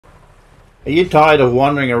Are you tired of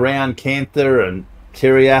wandering around Cantha and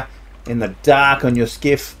Tyria in the dark on your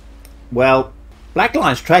skiff? Well, Black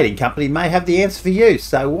Lions Trading Company may have the answer for you,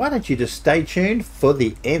 so why don't you just stay tuned for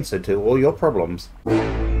the answer to all your problems.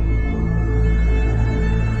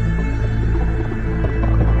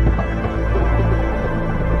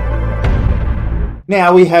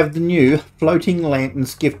 Now we have the new Floating Lantern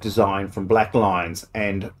Skiff design from Black Lions,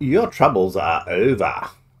 and your troubles are over.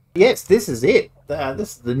 Yes, this is it.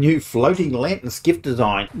 This is the new Floating Lantern Skiff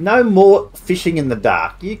design. No more fishing in the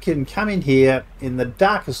dark. You can come in here in the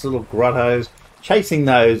darkest little grottos, chasing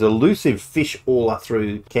those elusive fish all up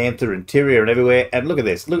through Cantha and Tyria and everywhere. And look at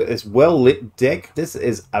this. Look at this well-lit deck. This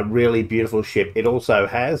is a really beautiful ship. It also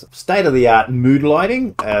has state-of-the-art mood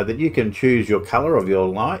lighting that you can choose your color of your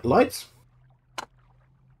lights.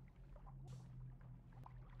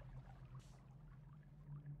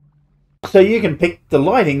 So you can pick the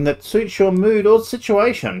lighting that suits your mood or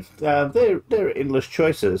situation. There are endless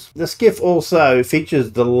choices. The skiff also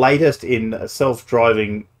features the latest in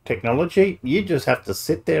self-driving technology. You just have to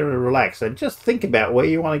sit there and relax and just think about where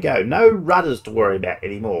you want to go. No rudders to worry about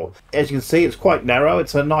anymore. As you can see, it's quite narrow.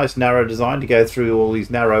 It's a nice narrow design to go through all these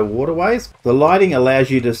narrow waterways. The lighting allows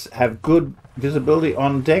you to have good visibility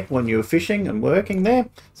on deck when you're fishing and working there.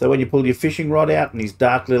 So when you pull your fishing rod out in these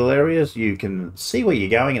dark little areas, you can see where you're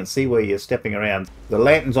going and see where you're stepping around. The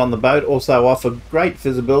lanterns on the boat also offer great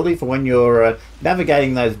visibility for when you're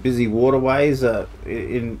navigating those busy waterways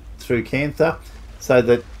through Cantha, so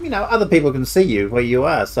that, you know, other people can see you where you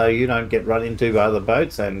are, so you don't get run into by other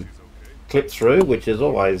boats and clipped through, which is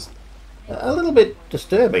always a little bit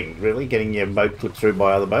disturbing, really, getting your boat clipped through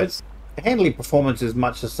by other boats. Handling performance is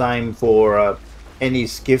much the same for any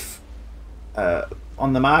skiff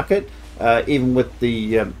on the market. Even with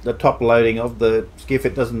the top loading of the skiff,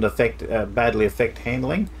 it doesn't badly affect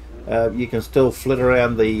handling. You can still flit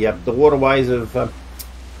around the waterways of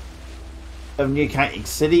Newcastle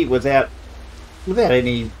City without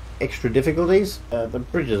any extra difficulties. The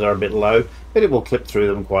bridges are a bit low, but it will clip through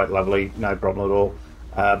them quite lovely, no problem at all.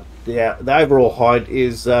 The overall height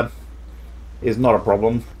is not a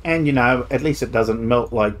problem, and you know, at least it doesn't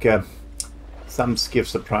melt like some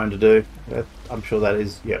skiffs are prone to do. I'm sure that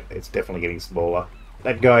is, yeah, it's definitely getting smaller.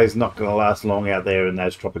 That guy is not going to last long out there in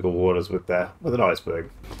those tropical waters with an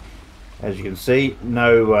iceberg. As you can see,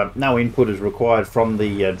 no input is required from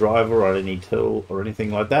the driver or any tool or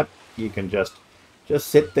anything like that. You can just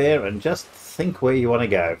sit there and just think where you want to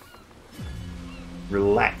go.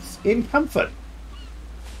 Relax in comfort.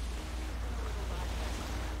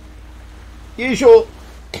 Usual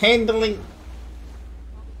handling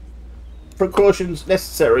precautions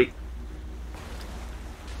necessary.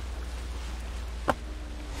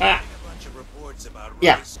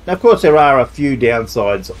 Yeah, of course there are a few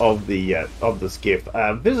downsides of the skiff.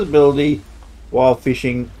 Visibility while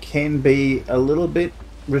fishing can be a little bit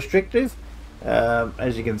restrictive.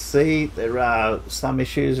 As you can see, there are some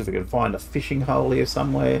issues. If we can find a fishing hole here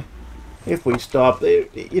somewhere, if we stop there,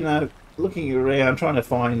 you know, looking around, trying to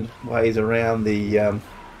find ways around the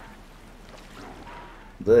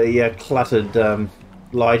cluttered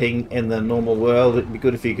lighting in the normal world. It'd be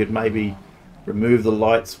good if you could maybe remove the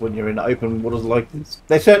lights when you're in open waters like this.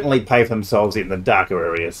 They certainly pay for themselves in the darker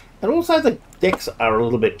areas. And also the decks are a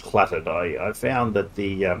little bit cluttered. I found that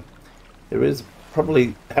there is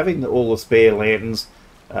probably having all the spare lanterns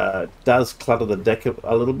does clutter the deck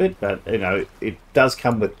a little bit, but you know, it does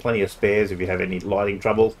come with plenty of spares if you have any lighting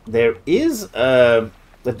trouble. There is a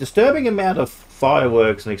disturbing amount of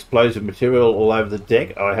fireworks and explosive material all over the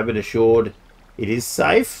deck. I have been assured it is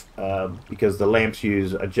safe because the lamps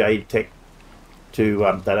use a jade tech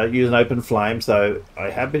to they don't use an open flame, so I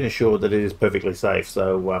have been assured that it is perfectly safe.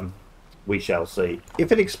 So we shall see.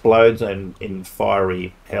 If it explodes and in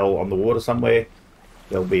fiery hell on the water somewhere,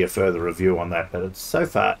 there'll be a further review on that, but so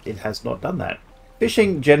far it has not done that.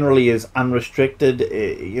 Fishing generally is unrestricted.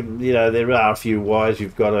 You know, there are a few wires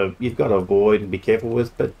you've got to avoid and be careful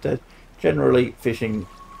with, but generally fishing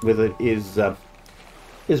with it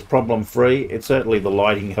is problem free. It certainly, the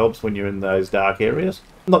lighting helps when you're in those dark areas.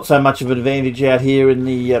 Not so much of an advantage out here in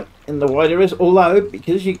the wide areas, although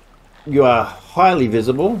because you are highly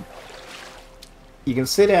visible, you can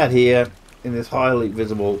sit out here in this highly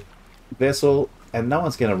visible vessel and no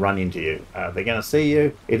one's going to run into you. They're going to see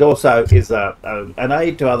you. It also is an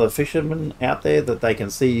aid to other fishermen out there that they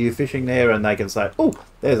can see you fishing there and they can say, oh,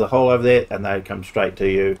 there's a hole over there, and they come straight to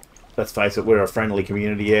you. Let's face it, we're a friendly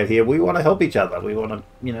community out here. We want to help each other. We want to,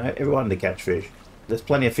 you know, everyone to catch fish. There's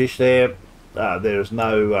plenty of fish there. There's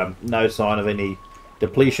no sign of any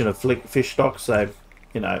depletion of fish stocks, so,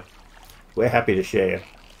 you know, we're happy to share.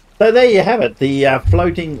 So there you have it, the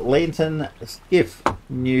Floating Lantern Skiff,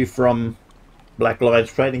 new from Black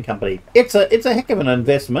Lions Trading Company. It's a heck of an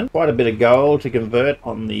investment. Quite a bit of gold to convert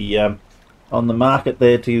on the market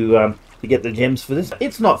there to get the gems for this.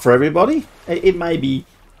 It's not for everybody. It may be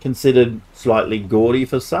considered slightly gaudy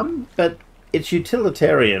for some, but it's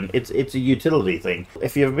utilitarian. It's a utility thing.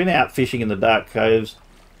 If you've been out fishing in the dark coves,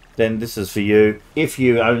 then this is for you. If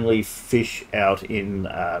you only fish out in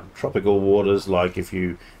tropical waters, like if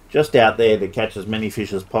you just out there to catch as many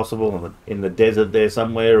fish as possible in the desert there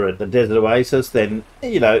somewhere, at the desert oasis, then,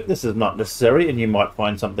 you know, this is not necessary and you might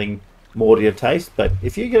find something more to your taste. But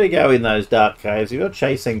if you're going to go in those dark caves, if you're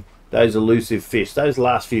chasing those elusive fish, those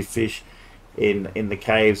last few fish in the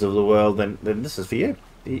caves of the world, then this is for you.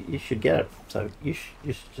 You should get it. So you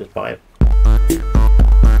should just buy it.